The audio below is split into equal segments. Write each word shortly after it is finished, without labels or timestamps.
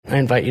I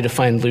invite you to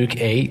find Luke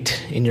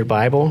 8 in your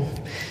Bible.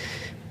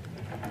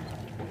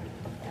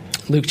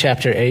 Luke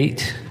chapter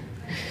 8.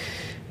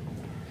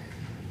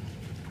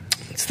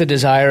 It's the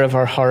desire of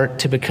our heart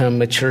to become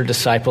mature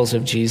disciples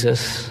of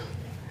Jesus,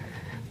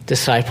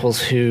 disciples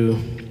who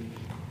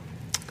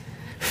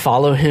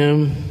follow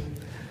him,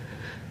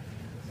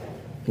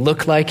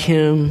 look like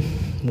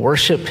him,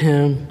 worship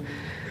him,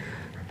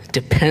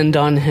 depend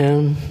on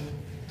him,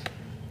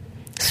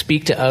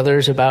 speak to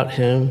others about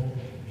him.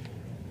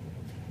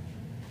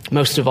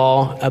 Most of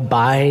all,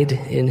 abide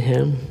in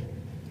him.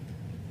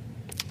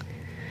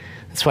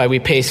 That's why we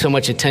pay so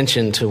much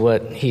attention to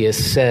what he has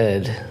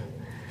said.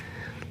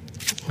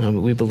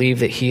 We believe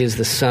that he is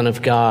the Son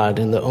of God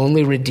and the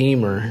only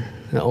Redeemer,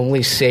 the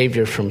only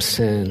Savior from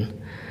sin.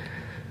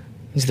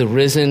 He's the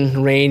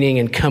risen, reigning,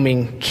 and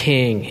coming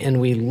King,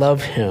 and we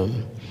love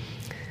him.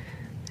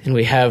 And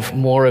we have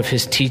more of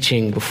his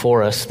teaching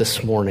before us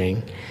this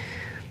morning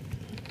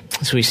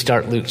as we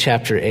start Luke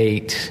chapter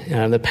 8.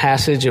 The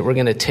passage that we're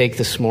going to take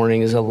this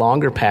morning is a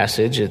longer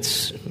passage. It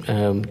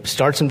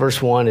starts in verse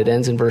 1, it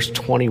ends in verse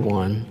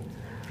 21.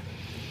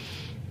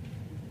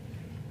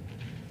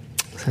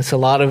 That's a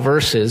lot of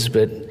verses,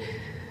 but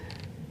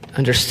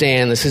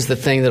understand this is the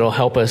thing that will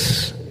help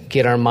us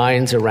get our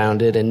minds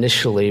around it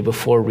initially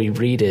before we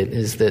read it,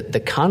 is that the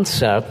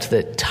concept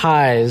that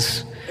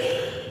ties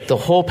the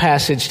whole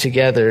passage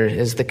together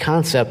is the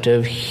concept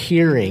of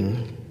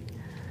hearing.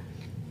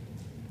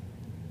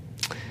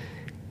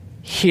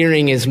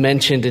 Hearing is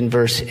mentioned in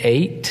verse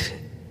 8.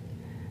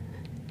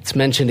 It's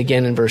mentioned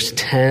again in verse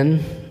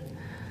 10,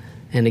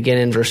 and again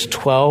in verse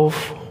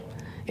 12,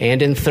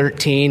 and in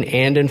 13,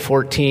 and in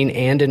 14,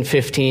 and in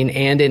 15,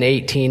 and in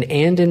 18,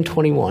 and in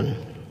 21.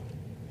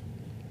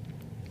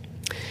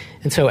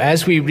 And so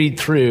as we read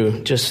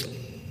through, just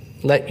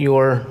let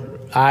your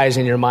eyes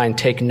and your mind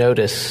take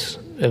notice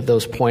of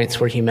those points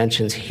where he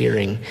mentions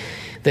hearing.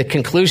 The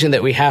conclusion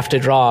that we have to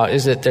draw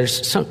is that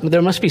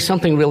there must be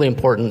something really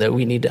important that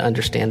we need to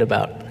understand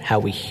about how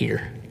we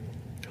hear.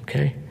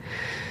 Okay?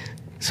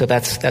 So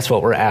that's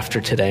what we're after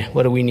today.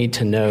 What do we need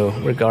to know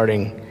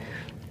regarding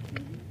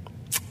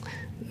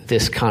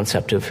this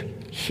concept of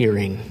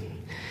hearing?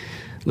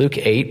 Luke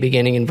 8,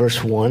 beginning in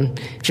verse 1.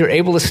 If you're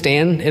able to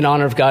stand in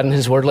honor of God and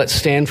his word, let's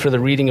stand for the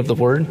reading of the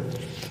word.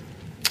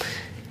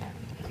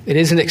 It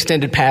is an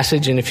extended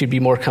passage, and if you'd be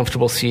more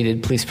comfortable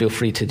seated, please feel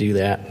free to do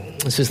that.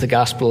 This is the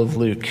Gospel of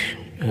Luke,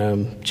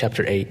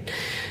 chapter 8.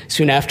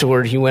 Soon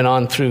afterward, he went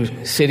on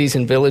through cities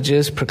and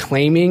villages,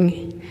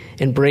 proclaiming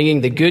and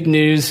bringing the good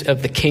news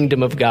of the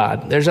kingdom of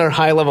God. There's our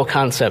high-level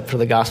concept for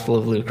the Gospel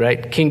of Luke,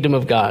 right? Kingdom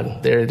of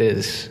God. There it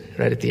is,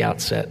 right at the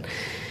outset.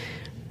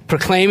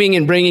 Proclaiming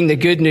and bringing the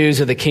good news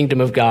of the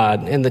kingdom of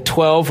God. And the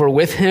 12 were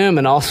with him,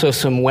 and also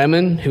some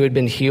women who had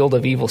been healed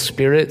of evil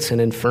spirits and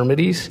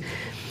infirmities.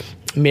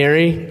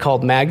 Mary,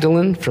 called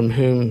Magdalene, from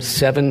whom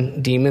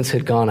 7 demons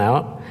had gone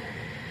out,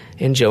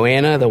 and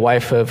Joanna, the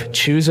wife of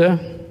Chuza,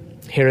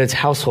 Herod's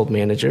household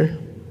manager,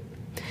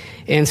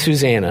 and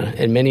Susanna,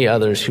 and many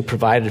others who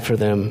provided for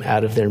them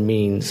out of their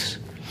means.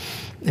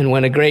 And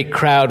when a great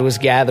crowd was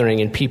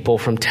gathering and people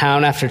from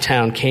town after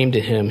town came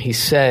to him, he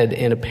said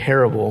in a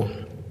parable,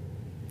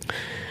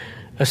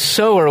 "A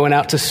sower went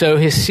out to sow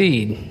his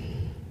seed.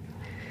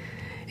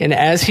 And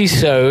as he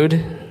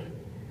sowed,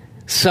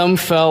 some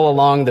fell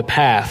along the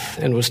path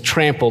and was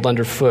trampled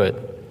underfoot,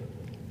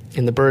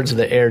 and the birds of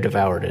the air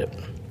devoured it.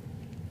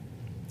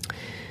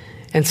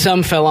 And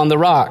some fell on the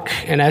rock,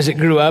 and as it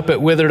grew up,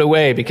 it withered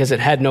away because it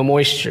had no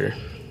moisture.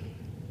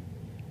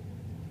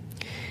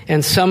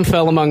 And some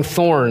fell among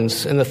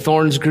thorns, and the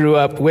thorns grew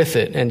up with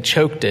it and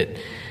choked it.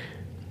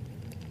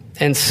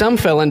 And some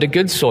fell into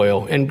good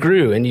soil and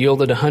grew and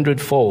yielded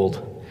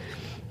 100-fold.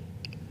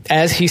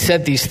 As he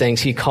said these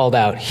things, he called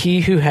out,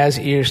 'He who has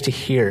ears to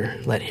hear,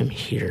 let him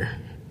hear.'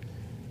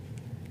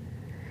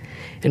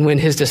 And when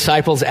his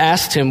disciples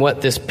asked him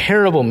what this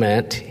parable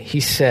meant, he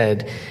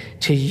said,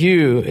 'To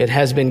you it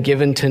has been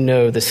given to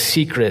know the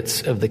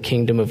secrets of the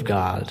kingdom of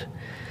God.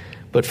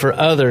 But for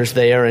others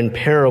they are in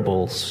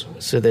parables,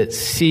 so that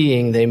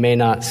seeing they may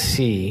not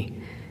see,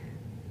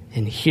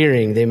 and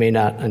hearing they may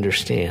not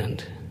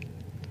understand.'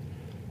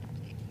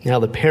 Now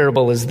the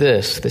parable is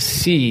this: the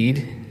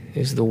seed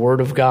is the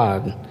word of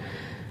God.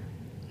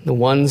 The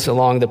ones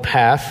along the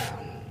path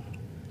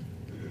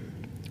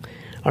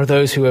are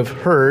those who have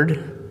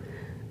heard.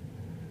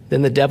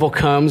 Then the devil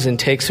comes and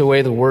takes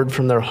away the word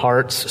from their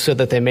hearts so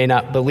that they may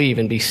not believe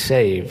and be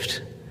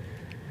saved.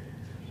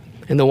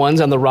 And the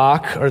ones on the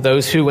rock are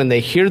those who, when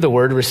they hear the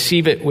word,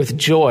 receive it with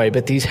joy,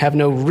 but these have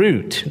no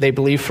root. They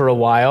believe for a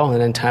while,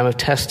 and in time of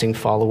testing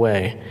fall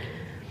away.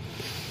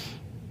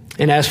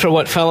 And as for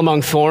what fell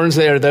among thorns,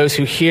 they are those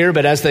who hear,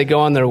 but as they go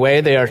on their way,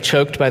 they are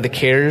choked by the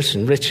cares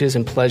and riches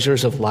and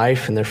pleasures of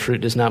life, and their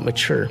fruit does not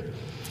mature.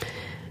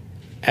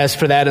 As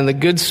for that in the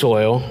good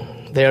soil,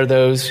 they are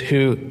those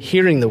who,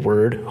 hearing the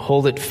word,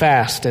 hold it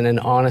fast in an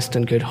honest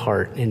and good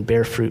heart, and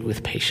bear fruit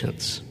with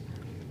patience.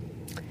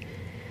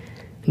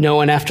 No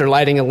one, after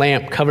lighting a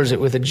lamp, covers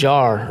it with a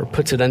jar or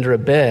puts it under a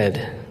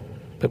bed,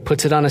 but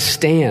puts it on a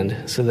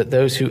stand so that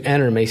those who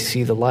enter may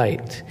see the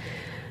light.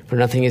 For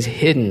nothing is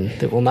hidden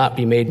that will not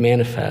be made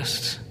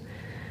manifest,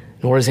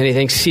 nor is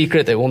anything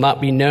secret that will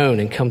not be known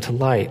and come to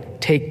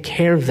light. Take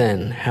care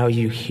then how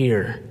you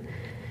hear.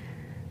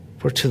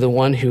 For to the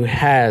one who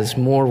has,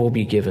 more will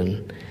be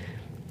given,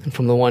 and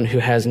from the one who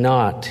has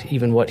not,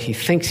 even what he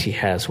thinks he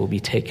has will be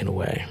taken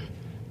away.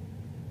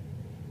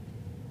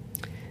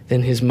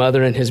 Then his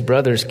mother and his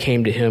brothers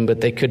came to him, but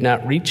they could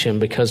not reach him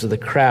because of the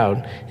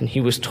crowd. And he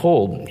was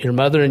told, your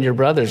mother and your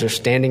brothers are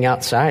standing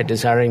outside,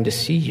 desiring to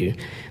see you.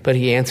 But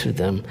he answered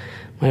them,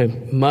 my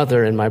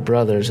mother and my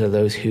brothers are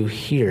those who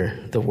hear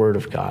the word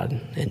of God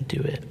and do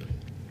it.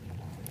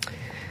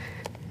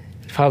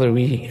 Father,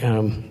 we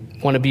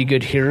want to be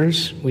good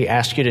hearers. We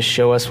ask you to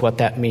show us what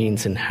that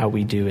means and how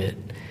we do it.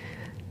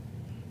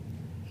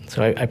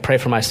 So I pray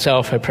for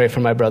myself, I pray for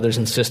my brothers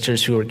and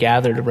sisters who are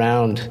gathered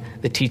around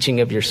the teaching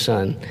of your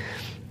Son,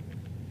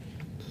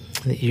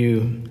 that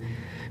you,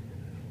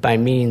 by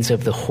means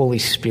of the Holy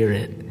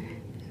Spirit,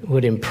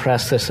 would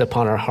impress this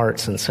upon our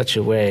hearts in such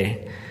a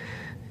way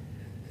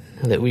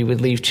that we would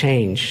leave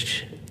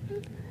changed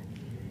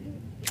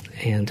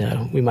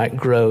and we might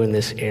grow in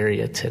this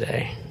area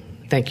today.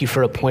 Thank you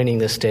for appointing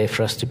this day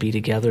for us to be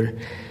together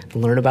and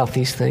learn about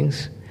these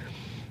things.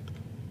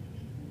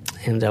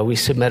 And we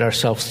submit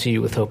ourselves to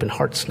you with open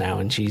hearts now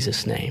in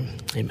Jesus' name.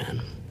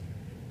 Amen.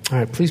 All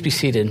right, please be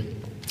seated.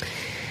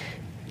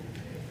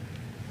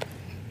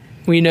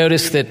 We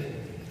notice that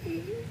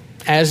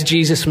as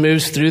Jesus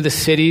moves through the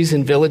cities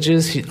and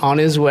villages on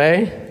his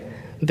way,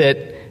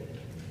 that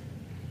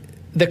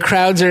the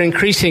crowds are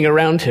increasing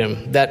around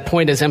him. That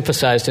point is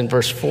emphasized in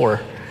verse 4.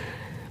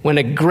 When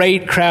a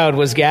great crowd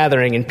was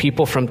gathering and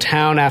people from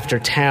town after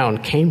town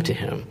came to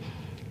him.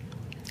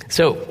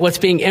 So what's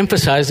being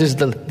emphasized is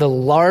the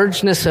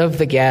largeness of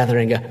the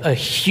gathering. A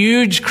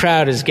huge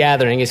crowd is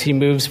gathering as he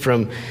moves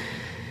from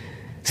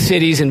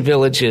cities and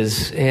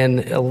villages, and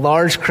a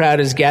large crowd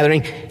is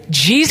gathering.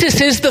 Jesus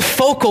is the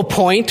focal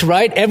point,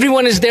 right?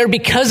 Everyone is there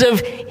because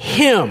of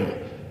him.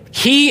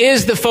 He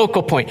is the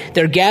focal point.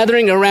 They're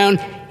gathering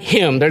around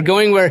him. They're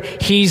going where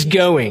he's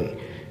going.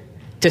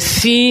 To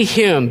see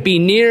him, be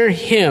near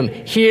him,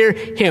 hear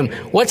him.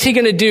 What's he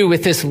going to do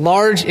with this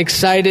large,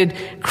 excited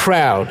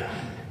crowd?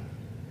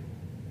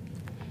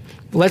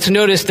 Let's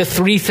notice the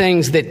three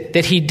things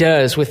that he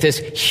does with this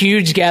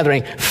huge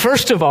gathering.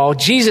 First of all,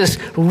 Jesus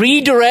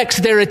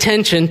redirects their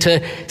attention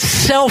to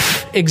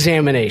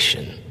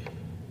self-examination.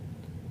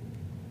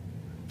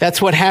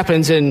 That's what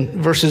happens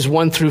in verses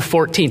 1 through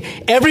 14.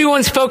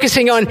 Everyone's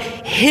focusing on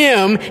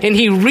him, and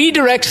he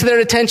redirects their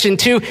attention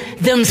to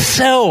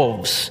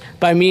themselves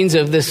by means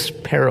of this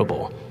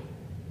parable.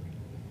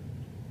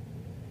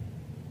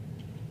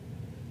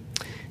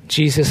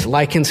 Jesus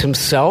likens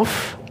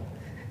himself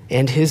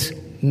and his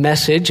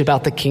message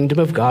about the kingdom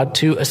of God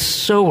to a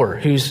sower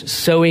who's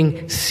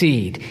sowing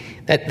seed.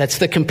 That's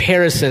the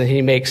comparison that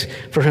he makes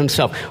for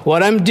himself.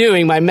 What I'm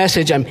doing, my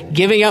message, I'm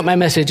giving out my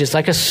message. It's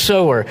like a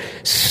sower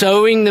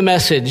sowing the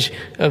message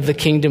of the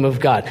kingdom of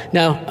God.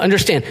 Now,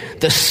 understand,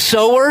 the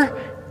sower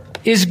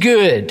is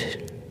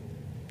good.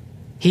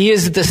 He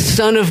is the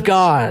Son of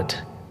God.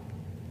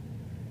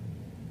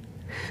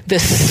 The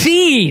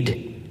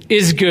seed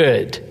is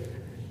good.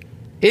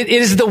 It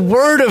is the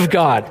word of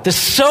God. The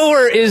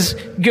sower is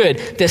good.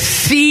 The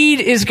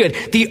seed is good.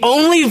 The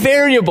only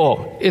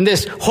variable in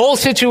this whole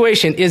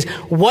situation is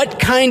what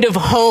kind of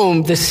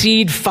home the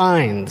seed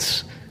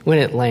finds when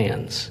it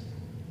lands.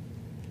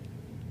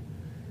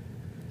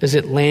 Does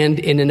it land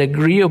in an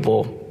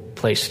agreeable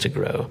place to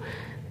grow?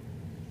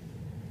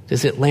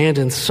 Does it land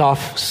in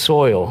soft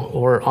soil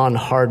or on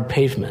hard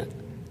pavement?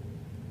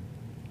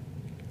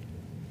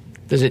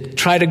 Does it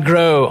try to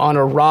grow on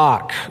a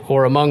rock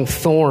or among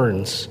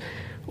thorns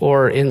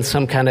or in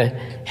some kind of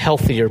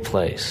healthier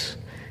place?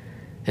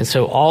 And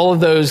so all of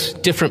those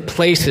different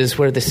places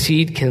where the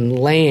seed can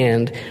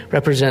land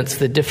represents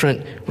the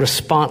different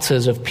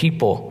responses of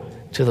people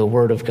to the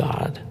Word of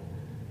God.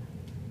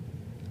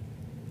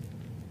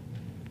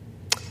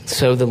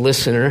 So the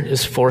listener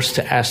is forced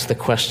to ask the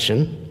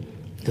question.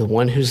 The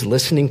one who's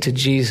listening to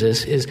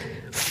Jesus is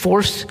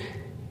forced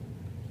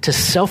to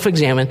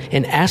self-examine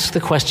and ask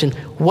the question,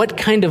 what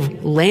kind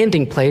of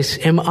landing place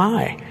am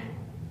I?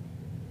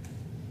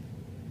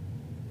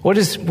 What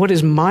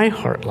is my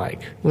heart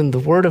like when the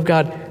Word of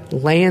God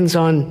lands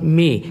on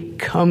me,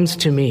 comes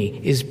to me,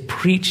 is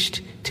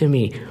preached to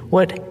me?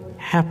 What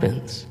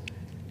happens?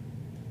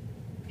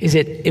 Is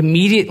it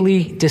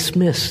immediately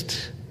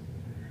dismissed?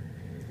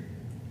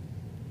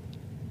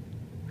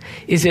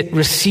 Is it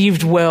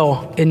received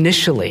well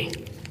initially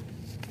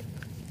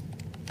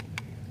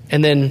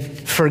and then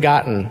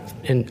forgotten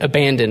and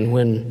abandoned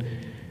when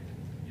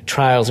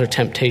trials or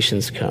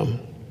temptations come?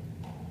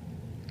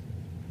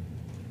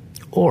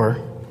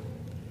 Or,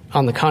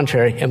 on the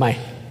contrary, am I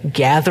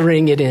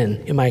gathering it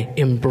in? Am I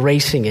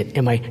embracing it?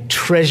 Am I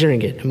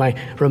treasuring it? Am I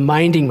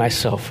reminding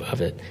myself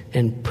of it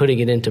and putting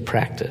it into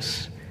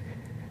practice?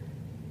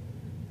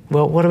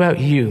 Well, what about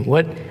you?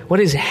 What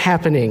is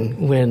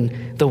happening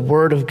when the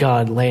Word of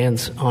God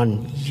lands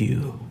on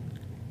you?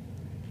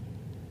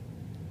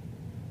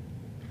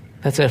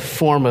 That's a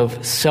form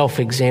of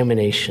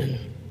self-examination.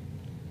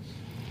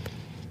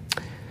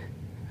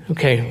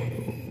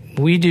 Okay,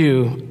 we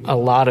do a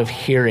lot of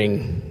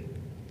hearing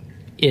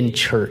in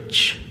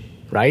church,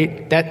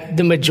 right? That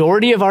the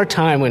majority of our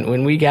time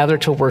when we gather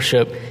to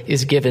worship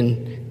is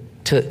given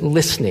to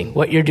listening.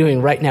 What you're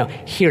doing right now,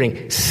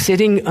 hearing,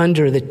 sitting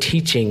under the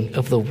teaching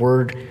of the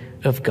Word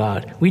of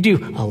God. We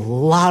do a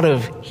lot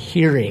of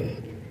hearing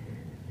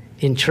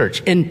in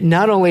church. And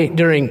not only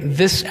during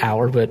this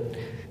hour, but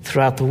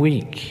throughout the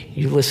week.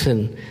 You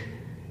listen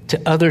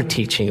to other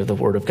teaching of the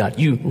Word of God.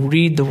 You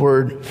read the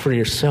Word for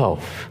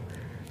yourself.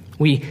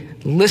 We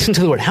listen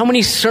to the Word. How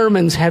many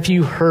sermons have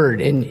you heard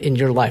in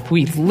your life?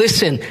 We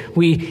listen,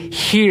 we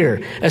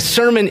hear. A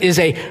sermon is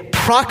a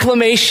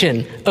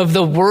proclamation of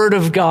the Word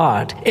of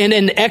God and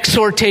an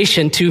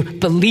exhortation to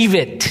believe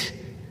it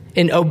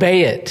and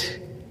obey it.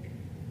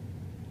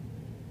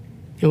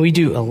 And we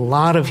do a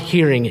lot of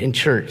hearing in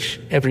church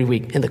every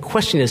week. And the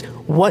question is,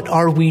 what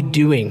are we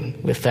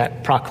doing with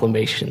that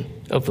proclamation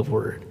of the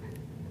Word?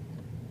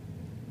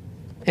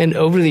 And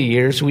over the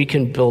years, we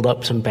can build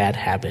up some bad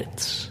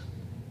habits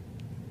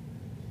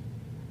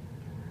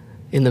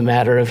in the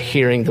matter of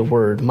hearing the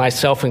Word,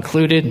 myself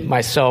included,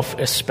 myself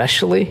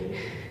especially.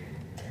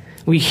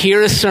 We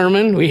hear a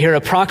sermon, we hear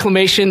a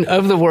proclamation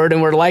of the Word,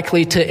 and we're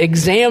likely to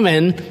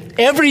examine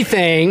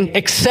everything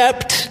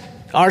except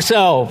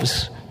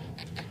ourselves.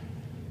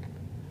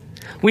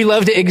 We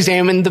love to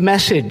examine the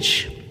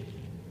message.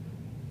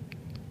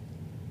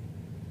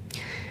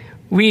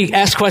 We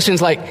ask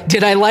questions like,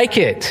 did I like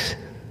it?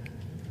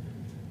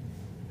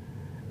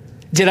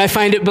 Did I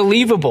find it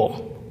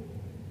believable?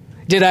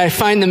 Did I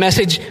find the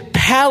message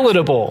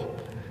palatable?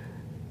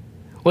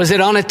 Was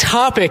it on a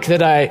topic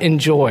that I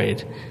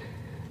enjoyed?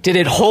 Did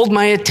it hold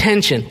my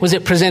attention? Was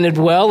it presented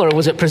well or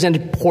was it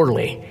presented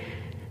poorly?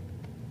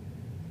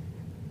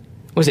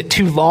 Was it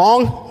too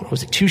long or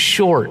was it too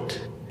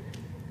short?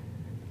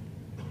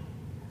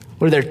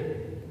 Were there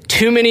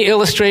too many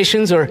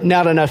illustrations or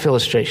not enough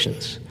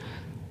illustrations?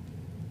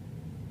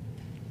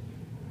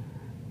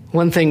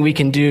 One thing we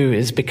can do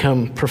is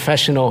become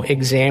professional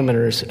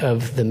examiners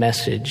of the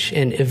message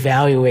and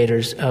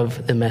evaluators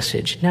of the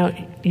message. Now,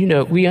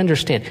 we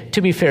understand.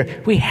 To be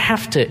fair, we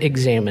have to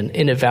examine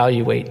and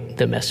evaluate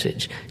the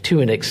message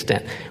to an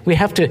extent. We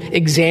have to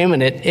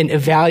examine it and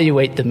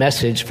evaluate the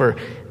message for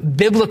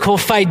biblical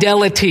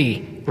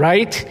fidelity,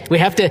 right? We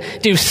have to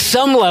do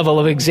some level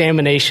of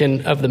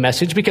examination of the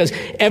message because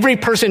every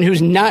person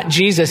who's not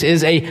Jesus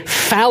is a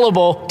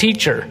fallible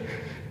teacher.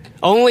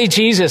 Only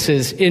Jesus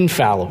is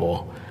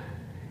infallible.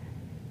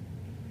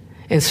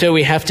 And so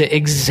we have to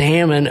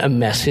examine a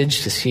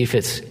message to see if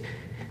it's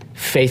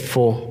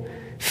faithful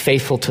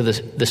to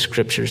the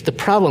Scriptures. The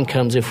problem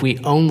comes if we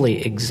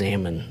only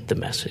examine the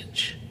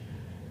message.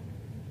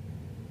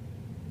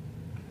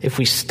 If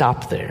we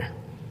stop there.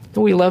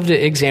 We love to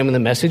examine the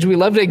message. We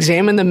love to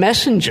examine the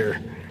messenger.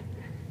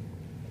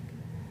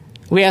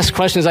 We ask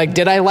questions like,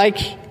 did I like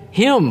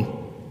him?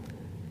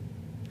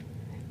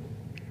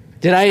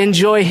 Did I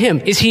enjoy him?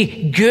 Is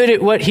he good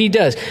at what he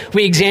does?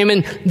 We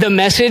examine the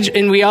message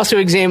and we also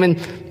examine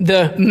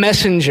the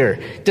messenger.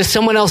 Does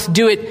someone else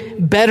do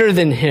it better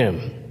than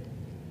him?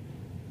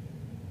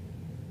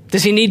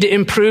 Does he need to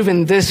improve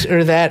in this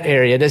or that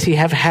area? Does he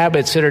have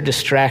habits that are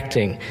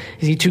distracting?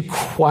 Is he too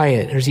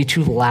quiet or is he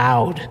too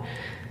loud?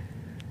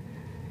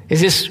 Is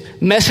this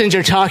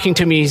messenger talking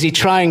to me? Is he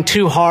trying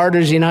too hard or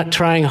is he not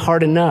trying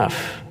hard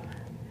enough?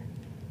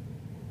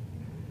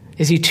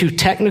 Is he too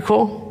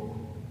technical?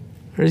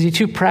 Or is he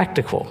too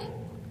practical?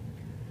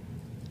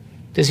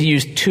 Does he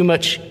use too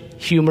much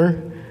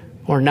humor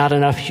or not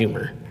enough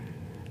humor?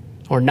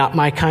 Or not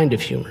my kind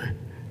of humor?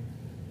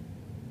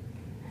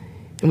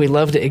 And we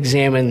love to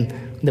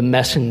examine the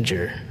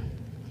messenger.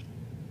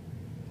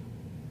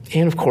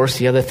 And of course,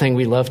 the other thing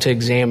we love to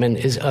examine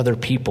is other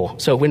people.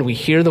 So when we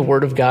hear the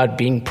Word of God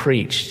being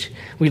preached,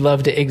 we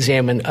love to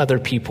examine other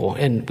people.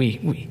 And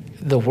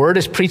the Word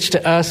is preached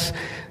to us.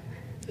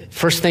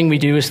 First thing we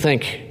do is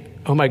think,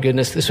 oh my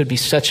goodness, this would be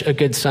such a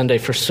good Sunday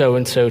for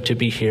so-and-so to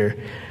be here.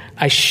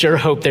 I sure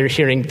hope they're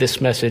hearing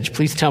this message.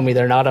 Please tell me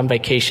they're not on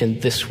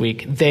vacation this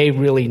week. They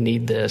really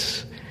need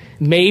this.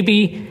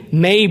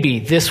 Maybe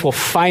this will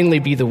finally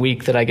be the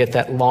week that I get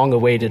that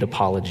long-awaited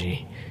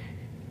apology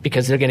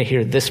because they're going to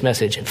hear this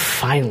message and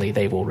finally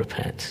they will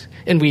repent.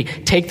 And we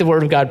take the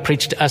Word of God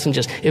preached to us and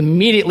just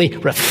immediately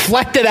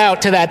reflect it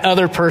out to that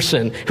other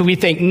person who we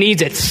think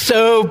needs it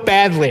so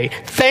badly.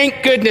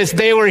 Thank goodness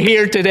they were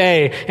here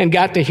today and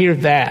got to hear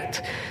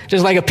that.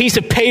 Just like a piece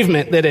of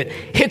pavement that it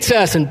hits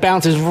us and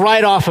bounces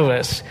right off of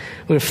us.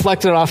 We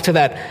reflect it off to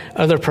that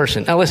other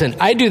person. Now listen,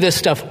 I do this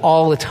stuff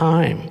all the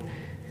time.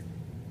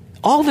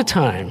 All the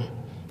time.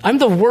 I'm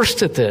the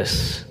worst at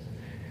this.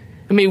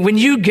 I mean, when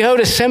you go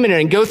to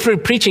seminary and go through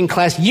preaching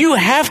class, you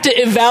have to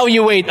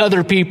evaluate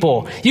other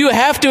people. You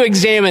have to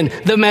examine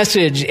the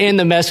message and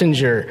the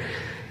messenger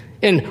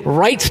and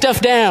write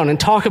stuff down and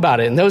talk about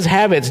it. And those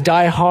habits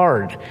die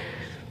hard.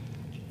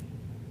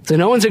 So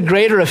no one's a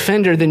greater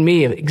offender than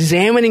me of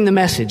examining the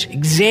message,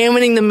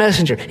 examining the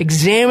messenger,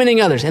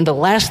 examining others. And the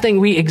last thing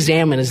we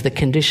examine is the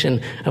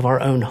condition of our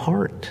own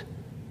heart.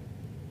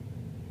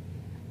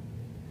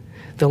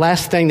 The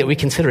last thing that we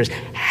consider is,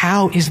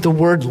 how is the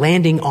word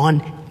landing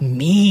on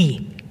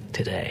me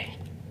today?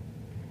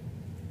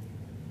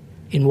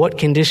 In what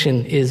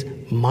condition is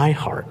my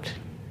heart?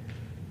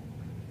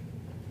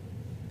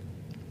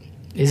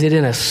 Is it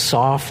in a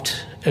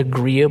soft,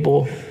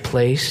 agreeable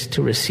place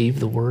to receive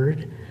the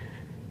word?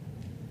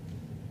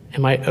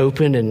 Am I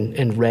open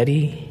and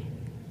ready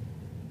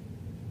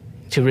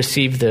to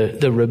receive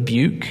the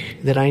rebuke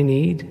that I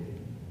need?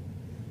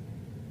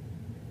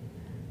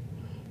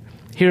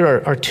 Here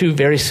are two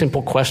very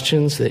simple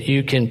questions that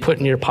you can put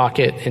in your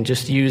pocket and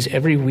just use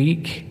every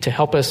week to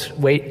help us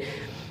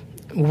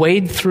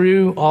wade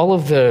through all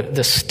of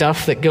the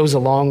stuff that goes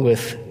along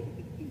with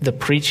the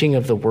preaching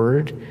of the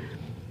word.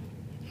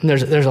 And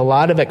there's a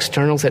lot of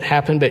externals that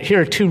happen, but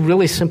here are two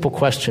really simple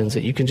questions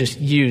that you can just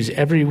use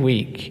every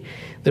week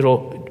that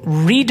will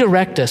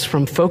redirect us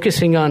from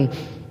focusing on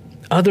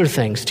other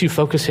things to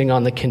focusing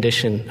on the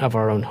condition of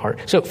our own heart.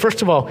 So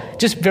first of all,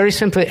 just very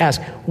simply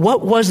ask,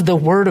 what was the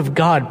word of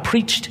God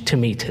preached to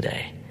me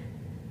today?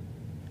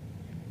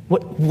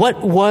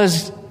 What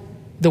was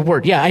the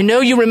word? Yeah, I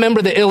know you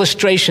remember the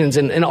illustrations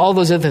and all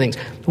those other things.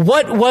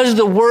 What was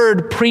the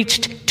word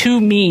preached to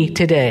me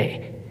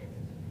today?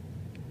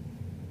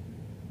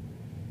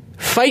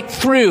 Fight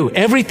through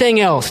everything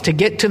else to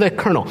get to the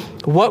kernel.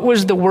 What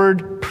was the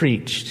word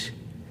preached?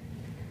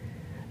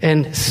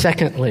 And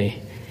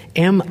secondly,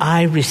 am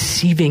I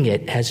receiving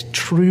it as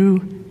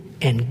true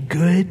and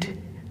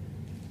good?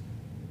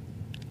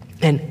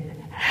 And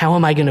how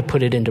am I going to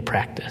put it into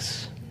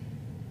practice?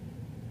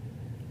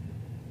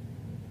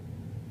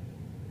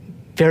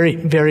 Very,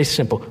 very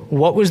simple.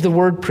 What was the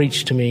word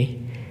preached to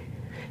me?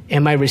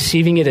 Am I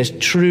receiving it as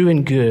true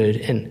and good?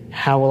 And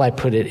how will I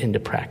put it into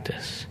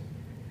practice?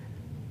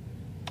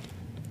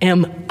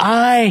 Am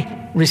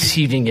I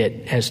receiving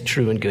it as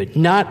true and good?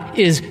 Not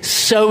is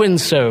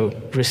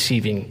so-and-so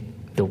receiving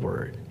the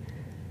word.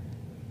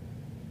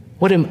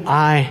 What am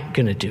I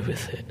going to do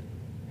with it?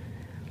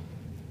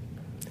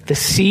 The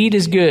seed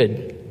is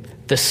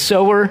good. The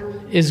sower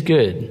is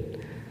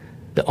good.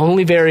 The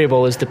only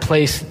variable is the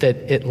place that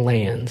it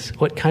lands.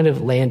 What kind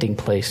of landing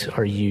place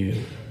are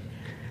you?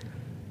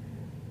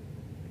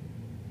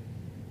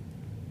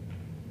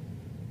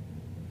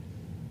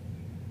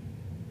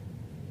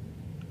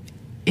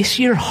 It's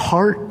your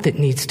heart that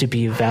needs to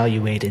be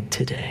evaluated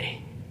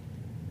today.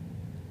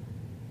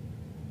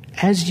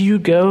 As you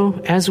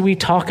go, as we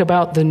talk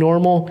about the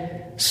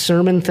normal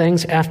sermon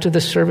things after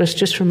the service,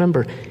 just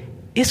remember,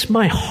 it's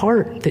my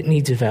heart that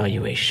needs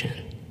evaluation.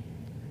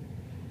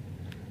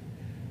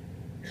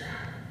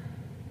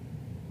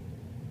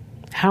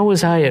 How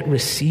was I at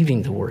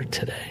receiving the word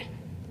today?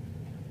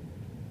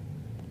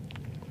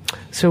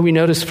 So we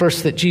notice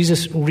first that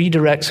Jesus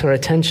redirects our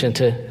attention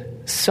to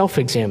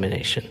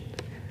self-examination.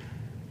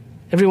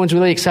 Everyone's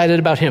really excited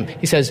about him.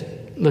 He says,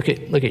 look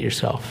at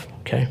yourself,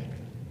 okay?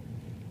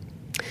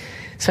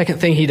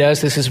 Second thing he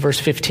does, this is verse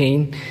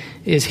 15,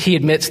 is he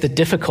admits the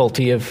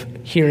difficulty of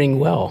hearing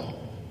well.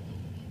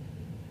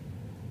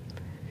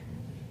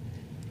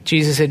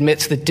 Jesus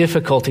admits the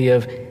difficulty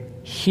of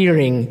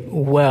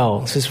hearing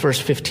well. This is verse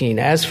 15.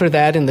 As for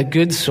that in the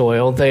good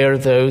soil, they are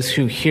those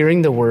who,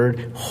 hearing the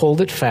word, hold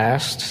it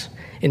fast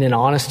in an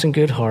honest and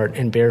good heart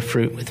and bear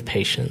fruit with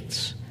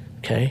patience,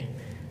 okay?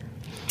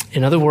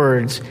 In other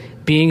words,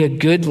 being a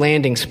good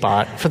landing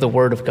spot for the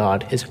word of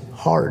God is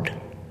hard.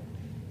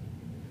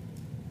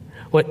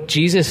 What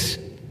Jesus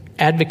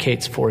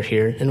advocates for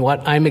here, and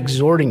what I'm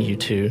exhorting you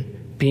to,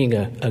 being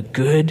a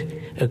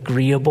good,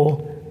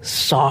 agreeable,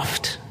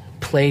 soft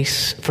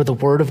place for the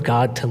word of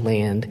God to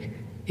land,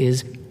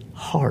 is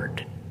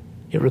hard.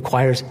 It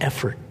requires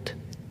effort.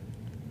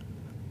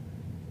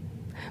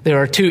 There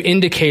are two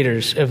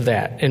indicators of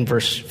that in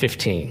verse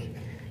 15.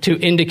 Two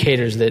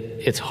indicators that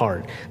it's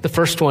hard. The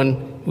first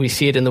one, we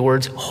see it in the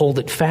words, hold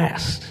it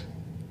fast.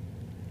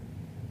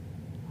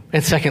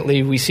 And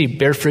secondly, we see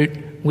bear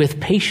fruit with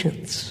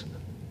patience.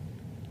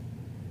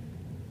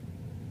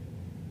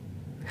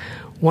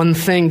 One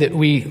thing that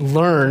we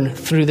learn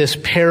through this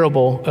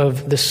parable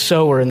of the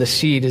sower and the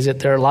seed is that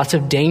there are lots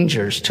of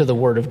dangers to the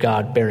word of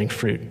God bearing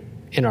fruit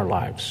in our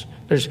lives.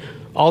 There's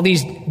all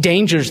these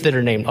dangers that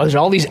are named. There's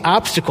all these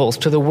obstacles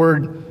to the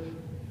word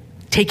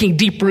taking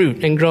deep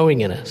root and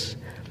growing in us.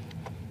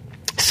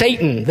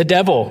 Satan, the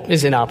devil,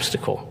 is an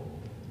obstacle.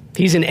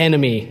 He's an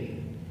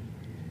enemy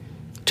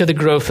to the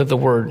growth of the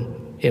word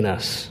in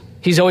us.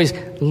 He's always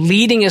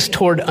leading us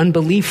toward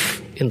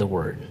unbelief in the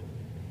word.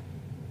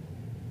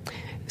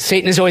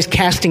 Satan is always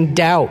casting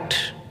doubt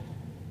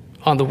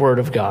on the word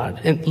of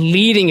God and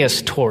leading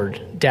us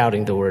toward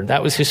doubting the word.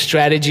 That was his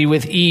strategy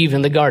with Eve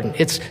in the garden.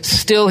 It's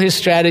still his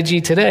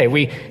strategy today.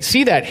 We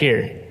see that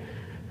here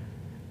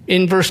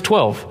in verse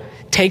 12.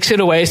 Takes it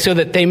away so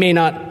that they may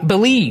not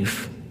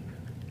believe.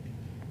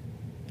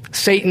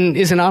 Satan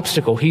is an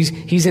obstacle.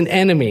 He's an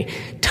enemy.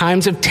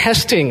 Times of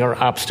testing are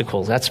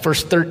obstacles. That's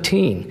verse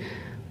 13.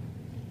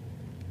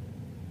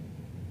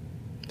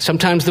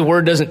 Sometimes the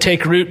word doesn't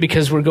take root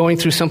because we're going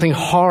through something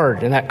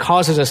hard, and that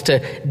causes us to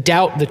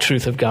doubt the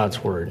truth of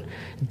God's word,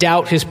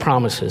 doubt his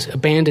promises,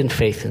 abandon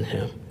faith in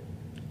him.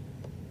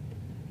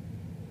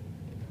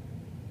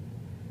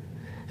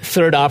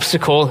 Third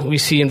obstacle we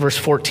see in verse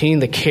 14,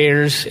 the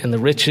cares and the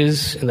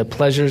riches and the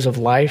pleasures of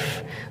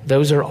life.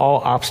 Those are all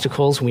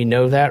obstacles. We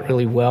know that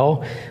really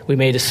well. We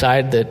may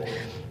decide that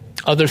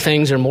other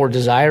things are more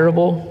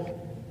desirable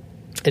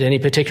at any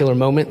particular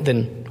moment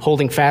than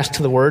holding fast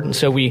to the word. And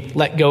so we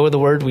let go of the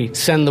word. We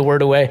send the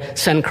word away,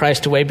 send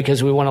Christ away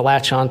because we want to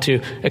latch on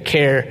to a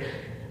care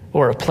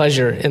or a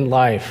pleasure in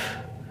life.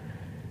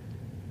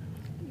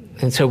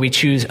 And so we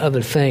choose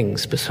other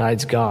things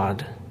besides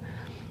God.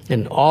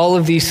 And all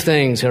of these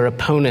things are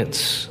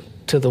opponents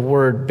to the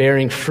word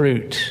bearing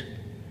fruit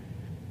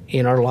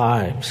in our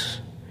lives.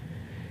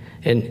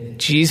 And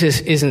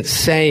Jesus isn't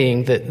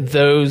saying that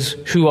those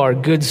who are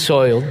good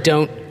soil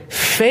don't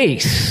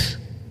face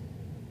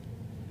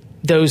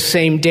those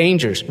same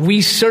dangers.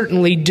 We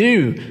certainly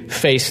do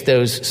face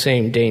those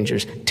same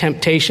dangers.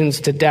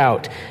 Temptations to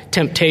doubt,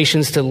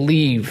 temptations to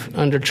leave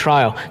under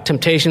trial,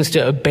 temptations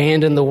to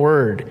abandon the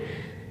word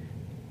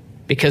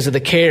because of the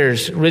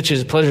cares,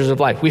 riches, pleasures of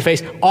life. We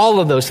face all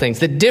of those things.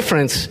 The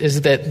difference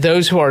is that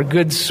those who are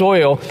good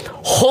soil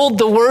hold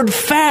the word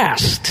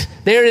fast.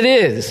 There it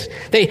is.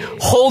 They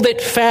hold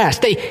it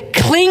fast. They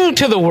cling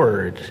to the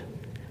word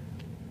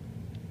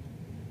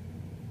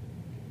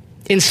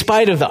in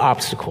spite of the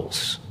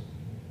obstacles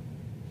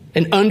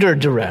and under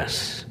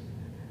duress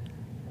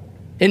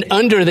and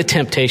under the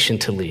temptation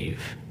to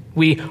leave.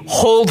 We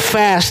hold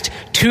fast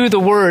to the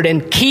word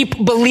and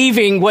keep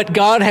believing what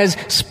God has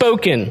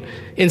spoken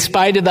in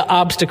spite of the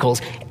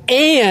obstacles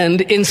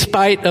and in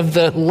spite of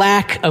the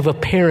lack of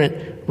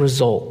apparent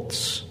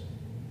results.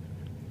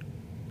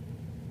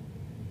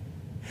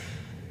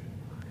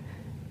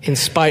 In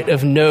spite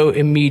of no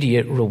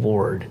immediate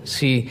reward.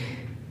 See,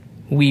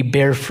 we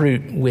bear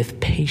fruit with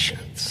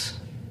patience.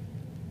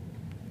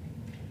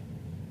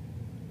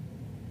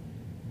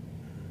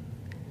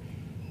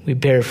 We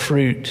bear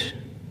fruit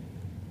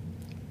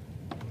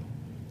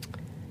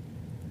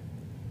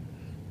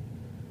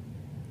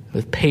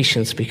with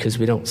patience because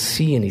we don't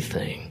see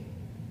anything.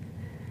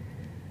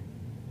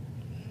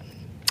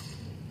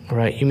 All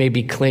right, you may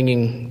be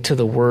clinging to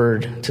the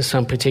word, to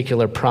some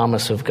particular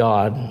promise of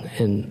God,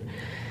 and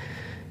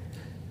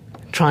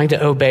trying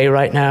to obey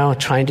right now,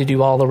 trying to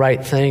do all the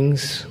right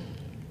things.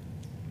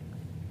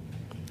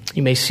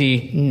 You may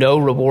see no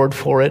reward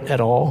for it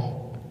at all.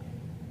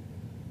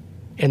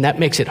 And that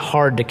makes it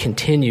hard to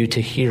continue to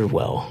hear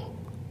well.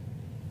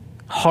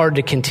 Hard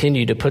to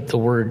continue to put the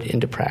word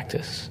into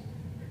practice.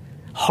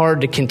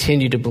 Hard to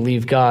continue to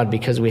believe God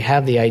because we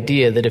have the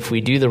idea that if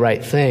we do the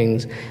right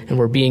things and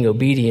we're being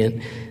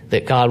obedient,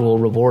 that God will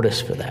reward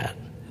us for that.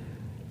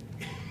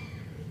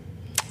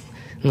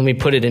 Let me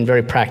put it in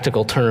very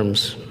practical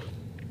terms.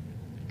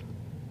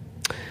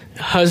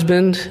 A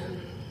husband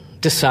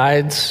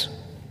decides,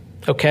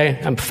 okay,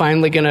 I'm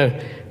finally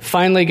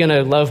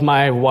gonna love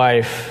my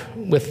wife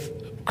with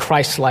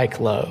Christ-like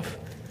love.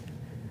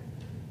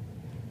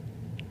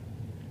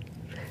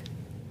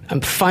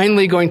 I'm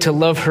finally going to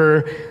love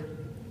her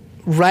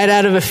right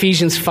out of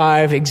Ephesians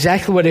 5,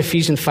 exactly what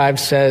Ephesians 5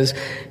 says.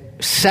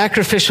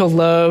 Sacrificial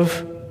love.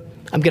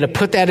 I'm going to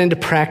put that into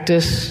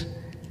practice.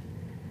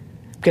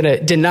 I'm going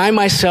to deny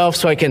myself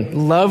so I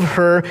can love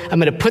her. I'm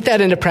going to put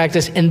that into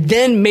practice, and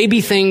then maybe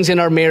things in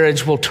our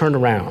marriage will turn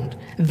around.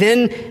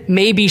 Then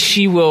maybe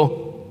she will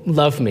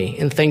love me,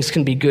 and things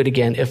can be good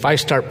again if I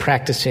start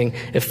practicing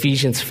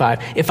Ephesians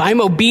 5. If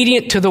I'm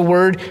obedient to the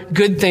word,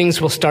 good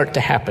things will start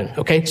to happen,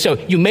 okay? So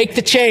you make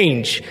the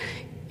change.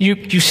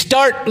 You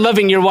start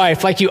loving your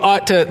wife like you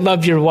ought to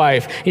love your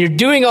wife. And you're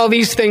doing all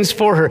these things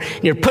for her.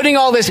 And you're putting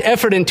all this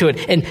effort into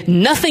it. And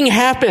nothing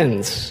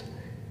happens.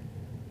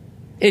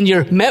 And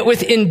you're met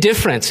with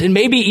indifference and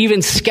maybe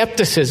even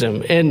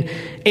skepticism and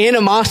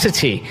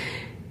animosity.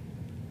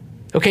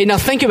 Okay, now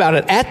think about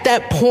it. At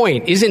that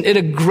point, isn't it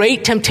a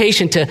great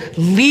temptation to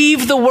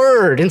leave the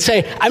word and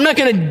say, I'm not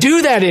going to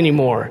do that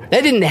anymore.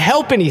 That didn't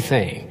help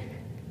anything.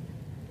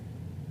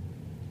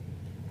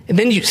 And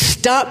then you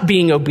stop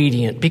being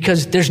obedient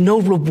because there's no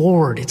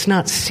reward. It's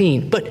not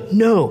seen. But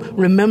no,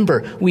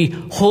 remember, we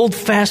hold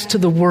fast to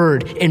the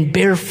word and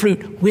bear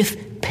fruit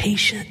with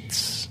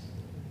patience.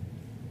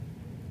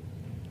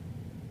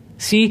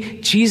 See,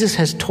 Jesus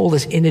has told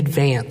us in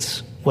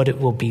advance what it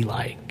will be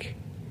like.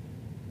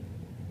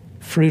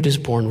 Fruit is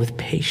born with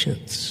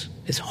patience.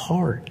 It's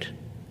hard.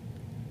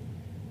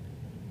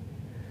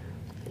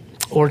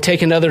 Or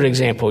take another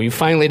example. You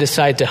finally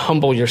decide to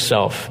humble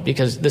yourself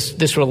because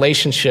this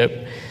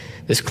relationship,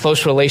 this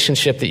close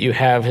relationship that you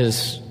have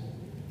has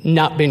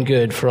not been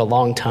good for a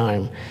long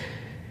time.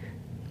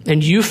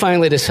 And you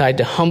finally decide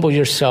to humble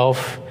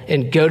yourself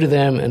and go to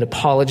them and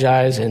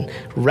apologize and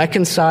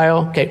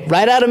reconcile. Okay,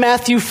 right out of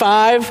Matthew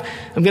 5,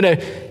 I'm going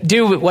to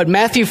do what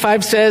Matthew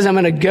 5 says. I'm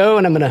going to go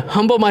and I'm going to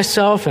humble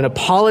myself and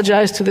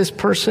apologize to this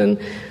person.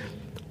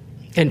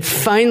 And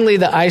finally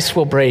the ice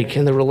will break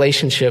and the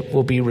relationship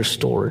will be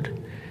restored.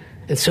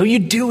 And so you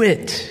do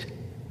it.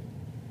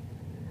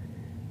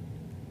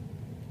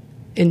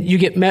 and you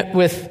get met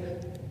with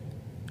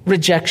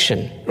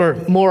rejection or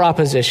more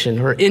opposition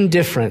or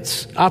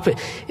indifference.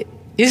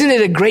 Isn't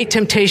it a great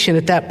temptation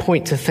at that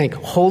point to think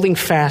holding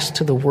fast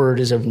to the word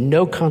is of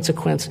no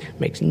consequence,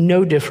 makes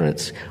no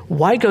difference?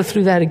 Why go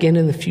through that again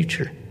in the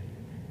future?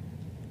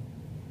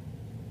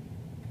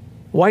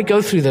 Why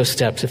go through those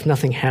steps if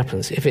nothing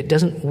happens, if it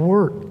doesn't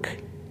work?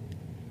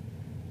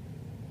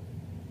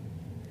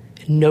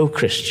 No,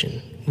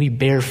 Christian, we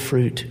bear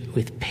fruit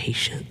with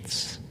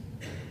patience.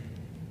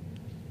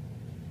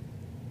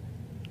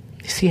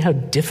 You see how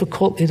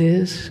difficult it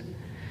is?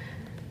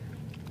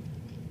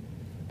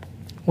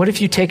 What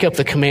if you take up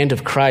the command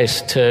of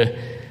Christ to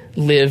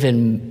live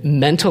in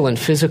mental and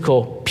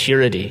physical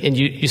purity, and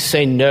you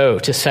say no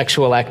to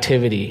sexual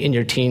activity in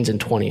your teens and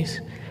 20s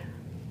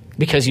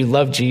because you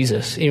love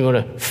Jesus and you want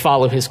to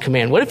follow his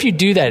command? What if you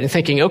do that and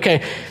thinking,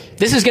 okay,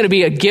 this is going to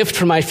be a gift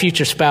for my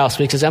future spouse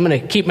because I'm going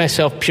to keep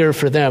myself pure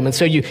for them. And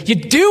so you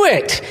do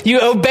it.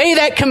 You obey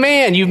that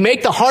command. You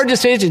make the hard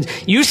decisions.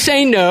 You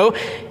say no.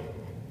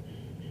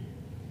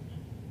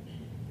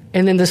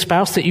 And then the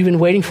spouse that you've been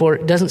waiting for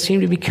doesn't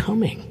seem to be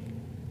coming.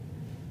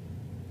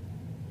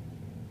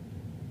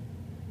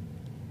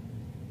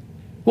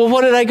 Well,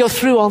 what did I go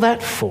through all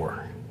that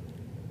for?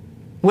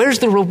 Where's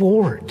the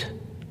reward?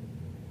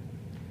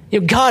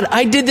 God,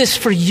 I did this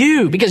for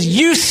you because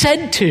you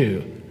said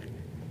to.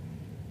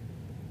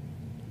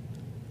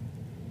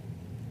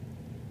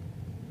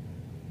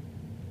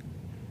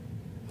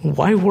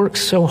 Why work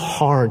so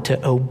hard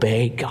to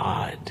obey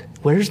God?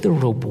 Where's the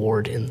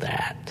reward in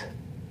that?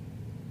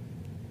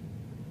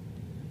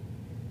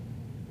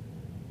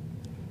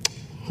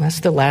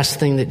 That's the last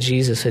thing that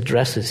Jesus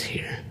addresses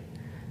here.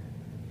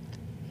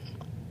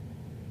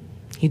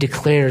 He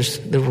declares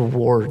the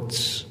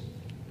rewards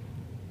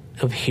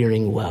of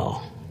hearing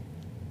well.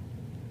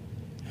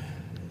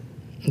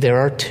 There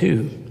are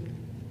two.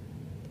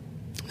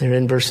 They're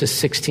in verses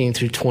 16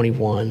 through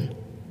 21.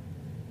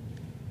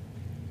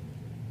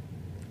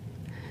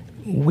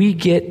 We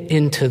get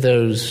into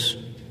those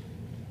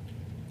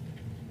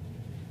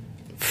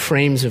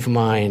frames of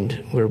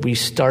mind where we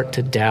start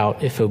to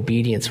doubt if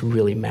obedience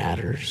really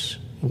matters.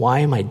 Why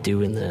am I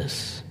doing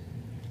this?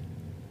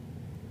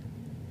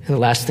 And the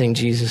last thing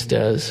Jesus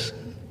does,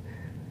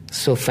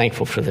 so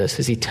thankful for this,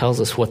 is he tells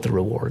us what the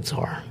rewards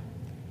are.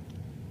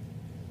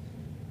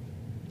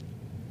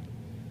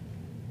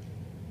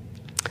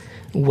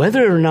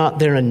 Whether or not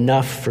they're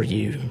enough for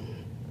you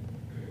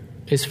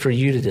is for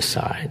you to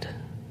decide.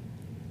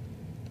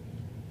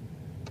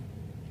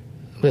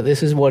 But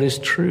this is what is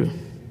true.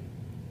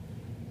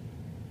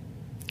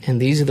 And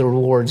these are the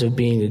rewards of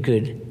being a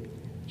good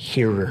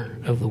hearer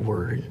of the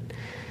word.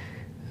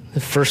 The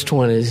first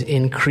one is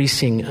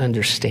increasing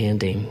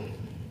understanding.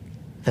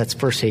 That's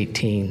verse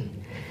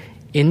 18.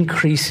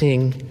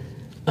 Increasing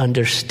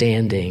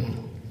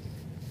understanding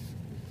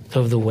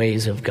of the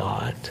ways of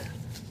God.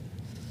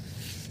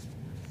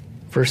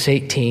 Verse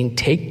 18,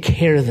 take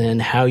care then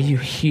how you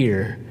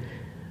hear,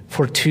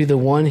 for to the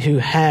one who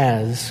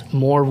has,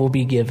 more will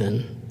be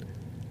given.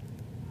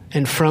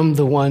 And from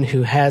the one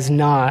who has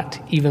not,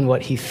 even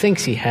what he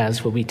thinks he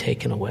has will be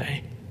taken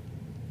away.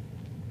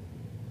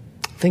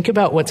 Think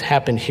about what's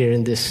happened here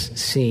in this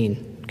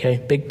scene,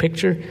 okay? Big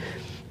picture.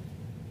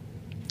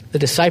 The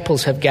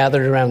disciples have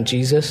gathered around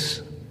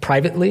Jesus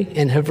privately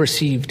and have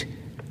received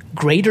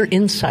greater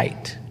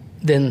insight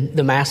than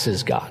the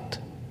masses got.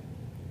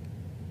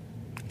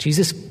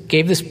 Jesus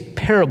gave this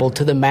parable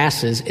to the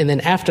masses, and then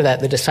after that,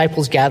 the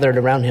disciples gathered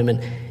around him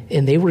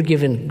and they were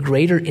given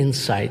greater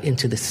insight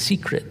into the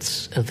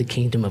secrets of the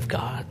kingdom of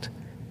God.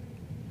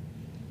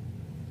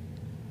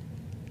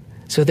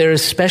 So there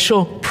is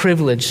special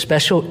privilege,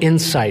 special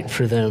insight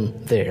for them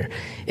there.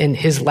 And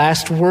his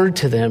last word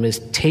to them is,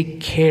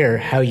 take care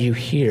how you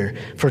hear,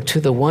 for to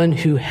the one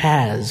who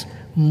has,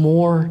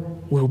 more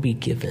will be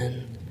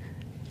given.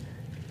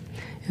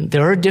 And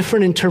there are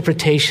different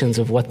interpretations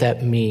of what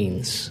that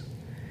means.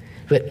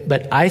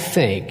 But I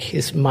think,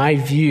 is my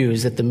view,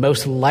 is that the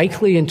most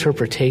likely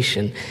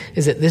interpretation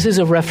is that this is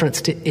a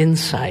reference to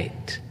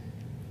insight.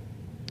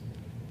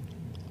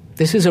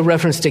 This is a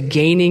reference to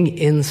gaining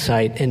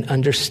insight and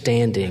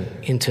understanding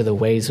into the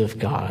ways of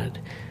God.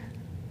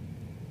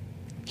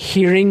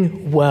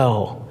 Hearing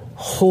well,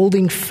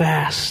 holding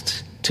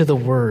fast to the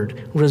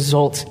word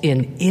results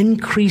in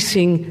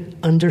increasing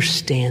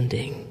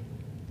understanding,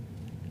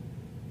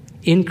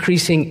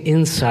 increasing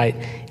insight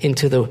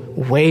into the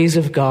ways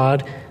of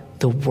God,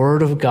 the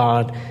word of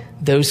God,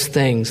 those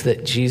things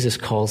that Jesus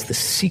calls the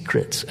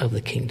secrets of the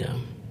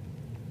kingdom.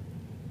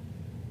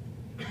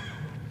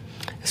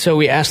 So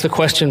we ask the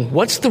question,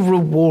 what's the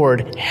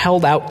reward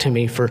held out to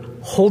me for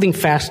holding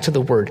fast to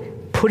the word,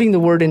 putting the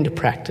word into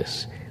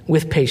practice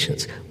with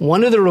patience?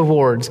 One of the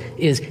rewards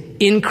is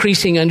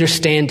increasing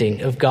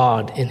understanding of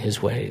God and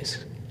his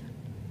ways.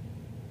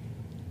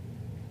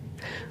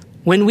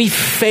 When we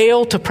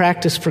fail to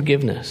practice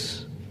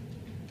forgiveness,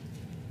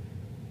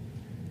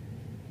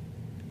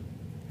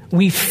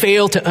 we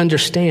fail to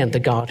understand the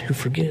God who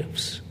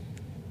forgives.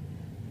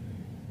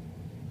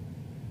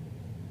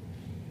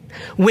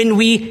 when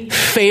we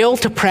fail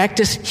to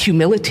practice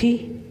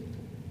humility,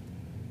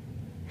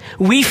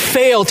 we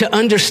fail to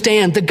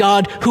understand the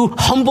God who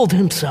humbled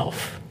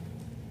himself.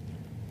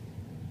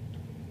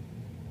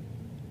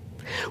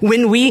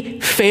 When we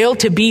fail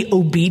to be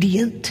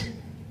obedient,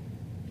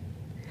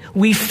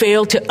 we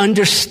fail to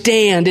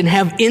understand and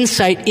have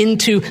insight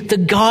into the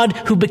God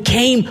who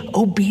became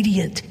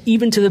obedient,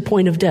 even to the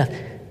point of death,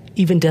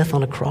 even death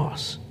on a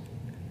cross.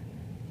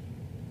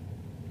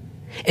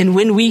 And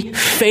when we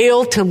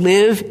fail to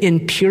live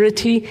in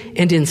purity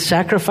and in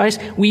sacrifice,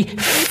 we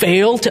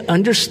fail to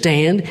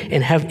understand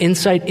and have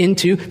insight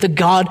into the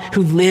God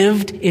who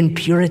lived in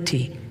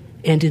purity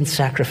and in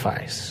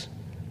sacrifice.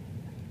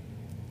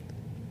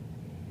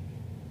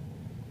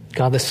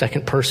 God, the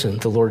second person,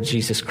 the Lord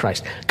Jesus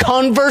Christ.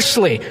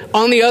 Conversely,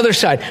 on the other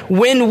side,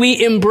 when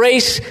we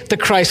embrace the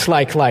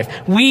Christ-like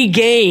life, we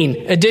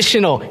gain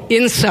additional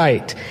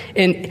insight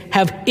and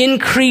have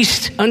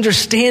increased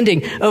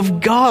understanding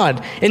of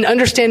God, an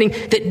understanding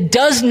that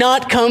does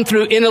not come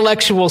through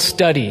intellectual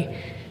study,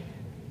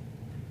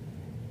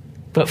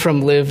 but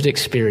from lived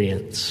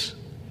experience.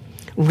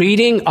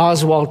 Reading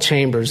Oswald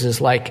Chambers is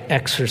like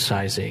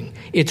exercising.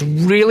 It's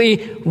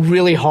really,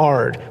 really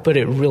hard, but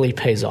it really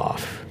pays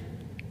off.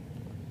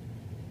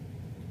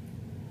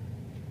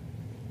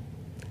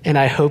 And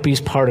I hope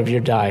he's part of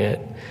your diet.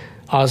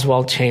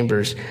 Oswald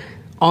Chambers.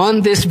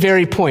 On this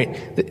very point,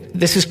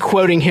 this is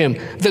quoting him,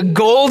 the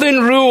golden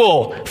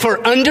rule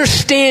for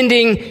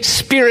understanding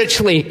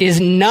spiritually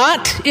is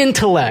not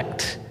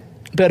intellect,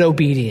 but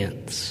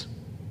obedience.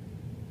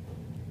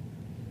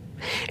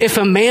 If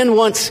a man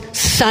wants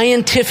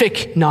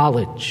scientific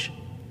knowledge,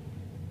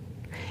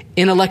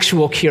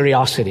 intellectual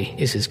curiosity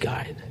is his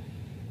guide.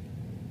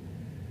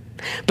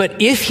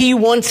 But if he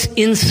wants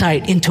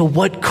insight into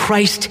what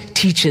Christ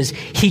teaches,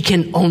 he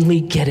can only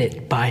get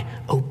it by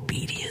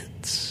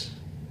obedience.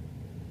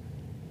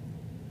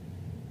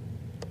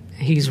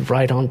 He's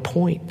right on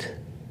point,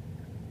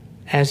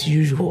 as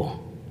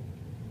usual.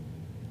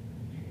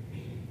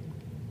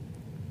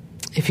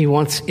 If he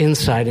wants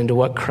insight into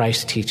what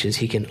Christ teaches,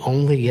 he can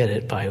only get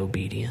it by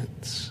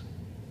obedience.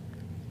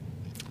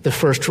 The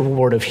first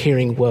reward of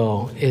hearing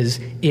well is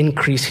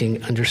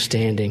increasing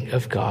understanding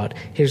of God.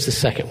 Here's the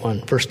second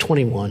one, verse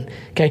 21.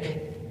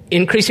 Okay,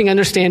 increasing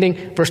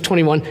understanding, verse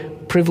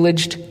 21,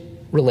 privileged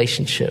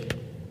relationship.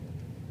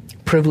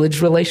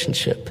 Privileged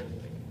relationship.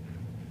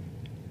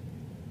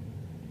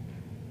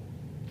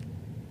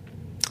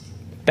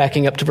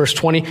 Backing up to verse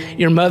 20,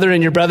 your mother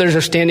and your brothers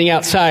are standing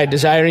outside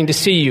desiring to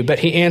see you. But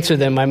he answered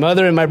them, my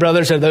mother and my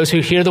brothers are those who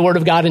hear the word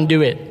of God and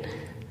do it.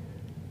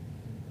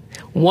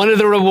 One of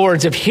the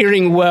rewards of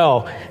hearing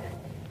well,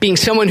 being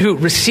someone who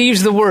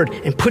receives the word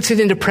and puts it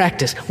into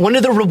practice, one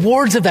of the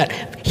rewards of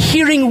that,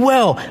 hearing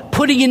well,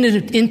 putting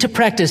it into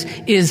practice,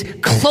 is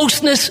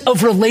closeness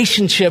of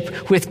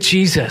relationship with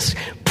Jesus.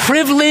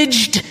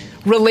 Privileged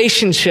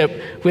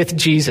relationship with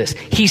Jesus.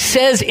 He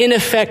says, in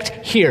effect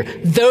here,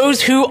 those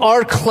who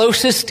are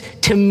closest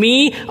to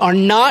me are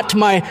not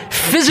my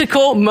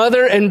physical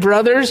mother and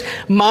brothers.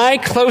 My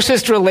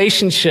closest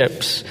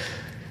relationships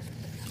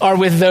are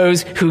with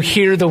those who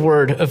hear the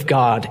word of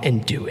God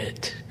and do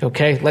it.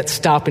 Okay, let's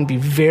stop and be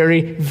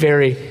very,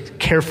 very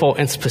careful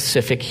and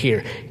specific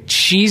here.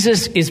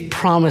 Jesus is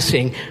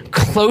promising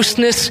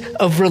closeness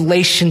of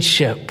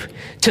relationship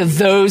to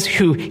those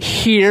who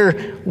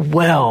hear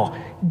well.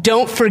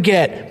 Don't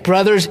forget,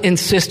 brothers and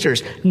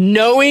sisters,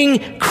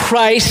 knowing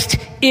Christ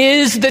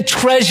is the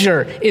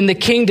treasure in the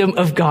kingdom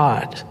of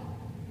God.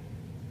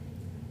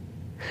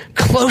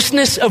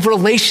 Closeness of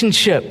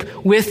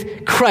relationship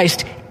with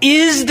Christ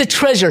is the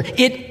treasure.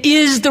 It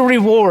is the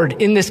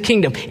reward in this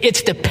kingdom.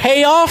 It's the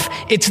payoff.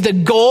 It's the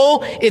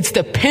goal. It's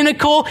the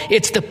pinnacle.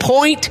 It's the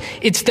point.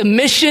 It's the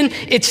mission.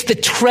 It's the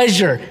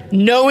treasure.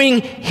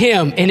 Knowing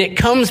him. And it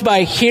comes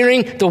by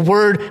hearing the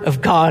word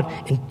of God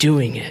and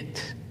doing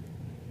it.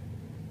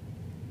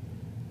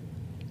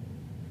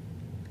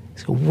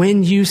 So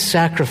when you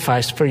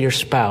sacrifice for your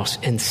spouse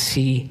and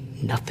see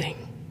nothing,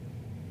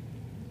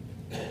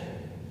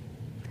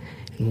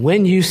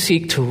 when you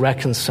seek to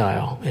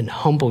reconcile and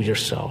humble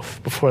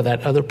yourself before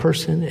that other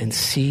person and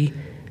see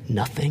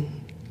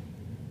nothing,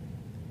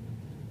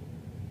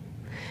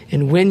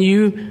 and when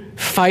you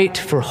fight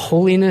for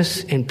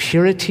holiness and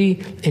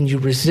purity and you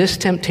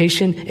resist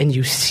temptation and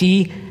you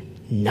see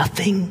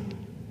nothing,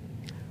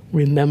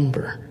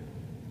 remember,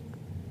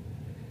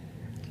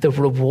 the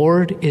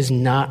reward is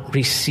not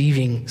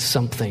receiving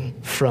something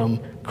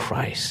from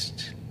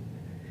Christ.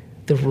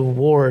 The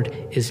reward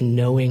is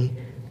knowing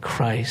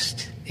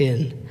Christ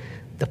in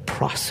the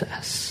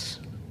process.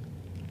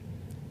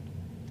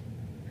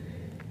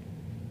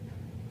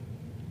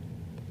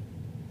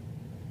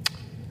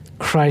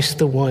 Christ,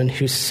 the one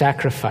who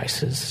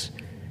sacrifices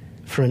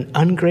for an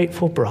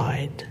ungrateful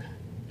bride.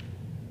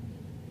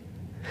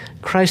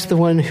 Christ, the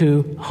one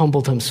who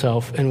humbled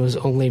himself and was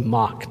only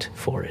mocked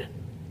for it.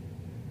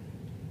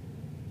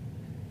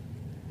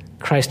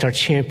 Christ, our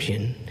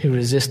champion, who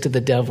resisted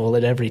the devil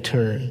at every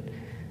turn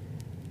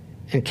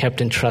and kept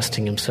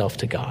entrusting himself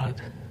to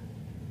God.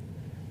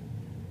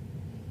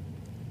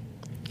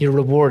 Your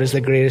reward is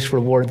the greatest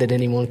reward that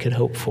anyone could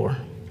hope for.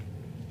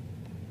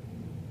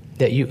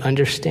 That you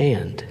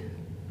understand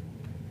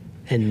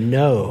and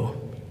know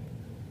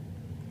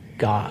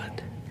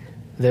God.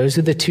 Those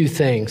are the two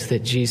things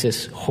that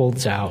Jesus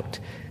holds out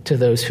to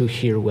those who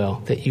hear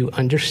well, that you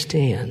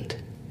understand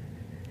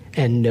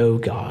and know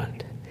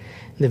God.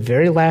 The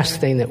very last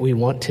thing that we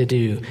want to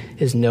do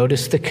is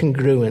notice the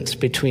congruence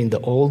between the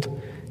Old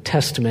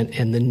Testament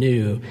and the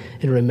New,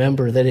 and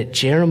remember that at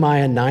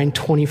Jeremiah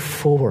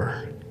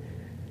 9:24,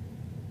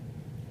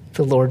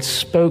 the Lord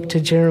spoke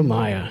to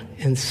Jeremiah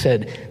and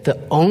said, the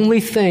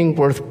only thing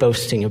worth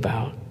boasting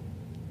about,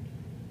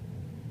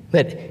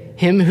 that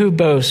him who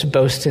boasts,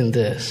 boast in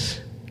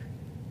this.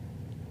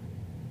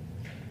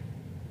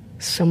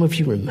 Some of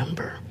you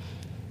remember.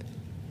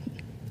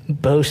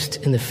 Boast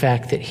in the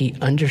fact that he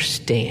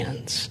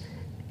understands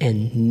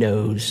and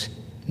knows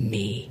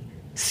me.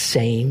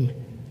 Same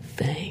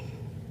thing.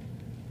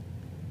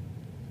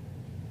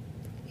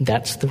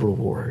 That's the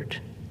reward.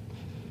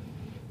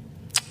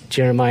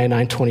 Jeremiah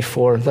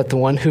 9:24, let the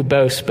one who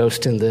boasts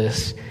boast in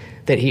this,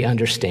 that he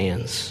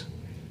understands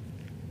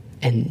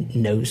and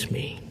knows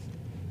me.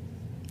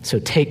 So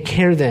take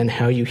care then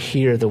how you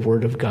hear the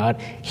word of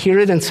God. Hear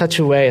it in such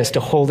a way as to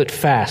hold it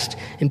fast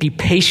and be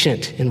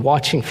patient in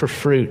watching for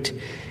fruit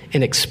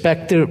and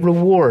expect the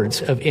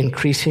rewards of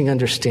increasing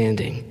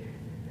understanding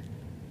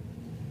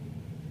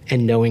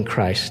and knowing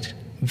Christ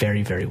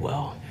very, very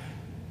well.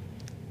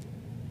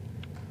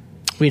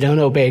 We don't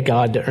obey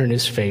God to earn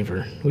his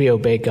favor. We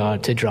obey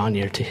God to draw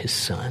near to his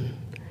Son.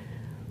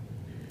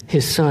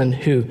 His Son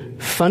who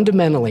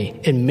fundamentally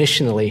and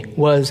missionally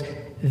was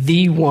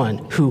the one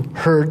who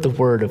heard the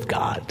word of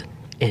God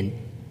and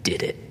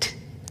did it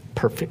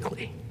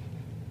perfectly.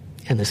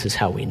 And this is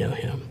how we know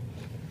him.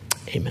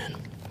 Amen.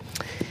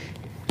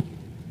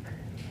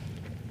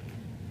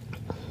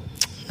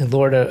 And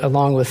Lord,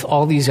 along with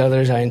all these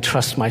others, I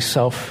entrust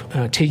myself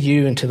to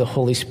you and to the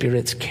Holy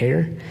Spirit's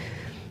care.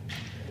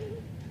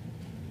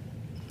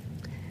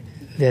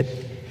 That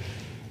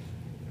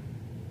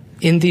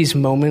in these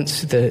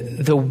moments,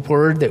 the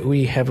word that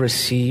we have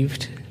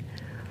received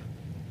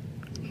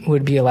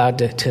would be allowed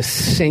to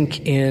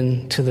sink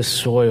into the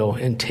soil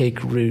and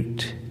take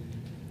root.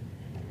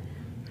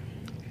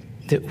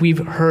 That we've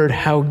heard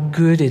how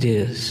good it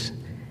is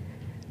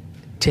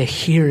to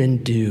hear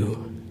and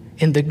do,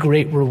 and the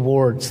great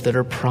rewards that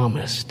are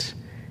promised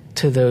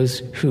to those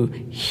who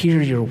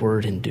hear your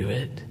word and do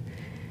it.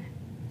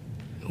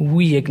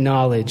 We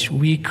acknowledge,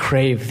 we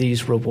crave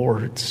these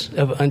rewards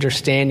of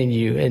understanding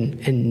you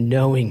and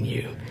knowing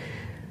you.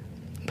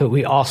 But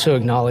we also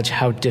acknowledge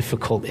how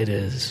difficult it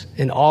is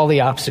and all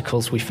the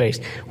obstacles we face.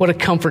 What a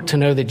comfort to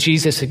know that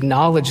Jesus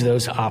acknowledged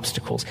those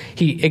obstacles.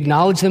 He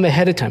acknowledged them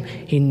ahead of time.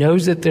 He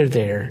knows that they're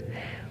there.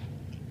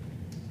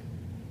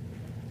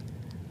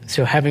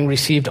 So having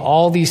received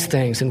all these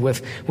things and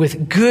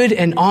with good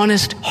and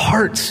honest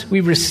hearts,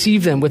 we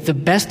receive them with the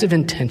best of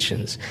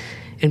intentions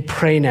and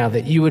pray now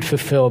that you would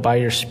fulfill by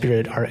your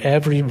Spirit our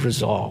every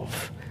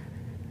resolve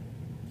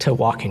to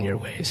walk in your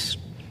ways.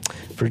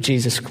 For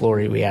Jesus'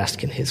 glory, we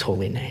ask in his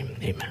holy name.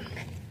 Amen.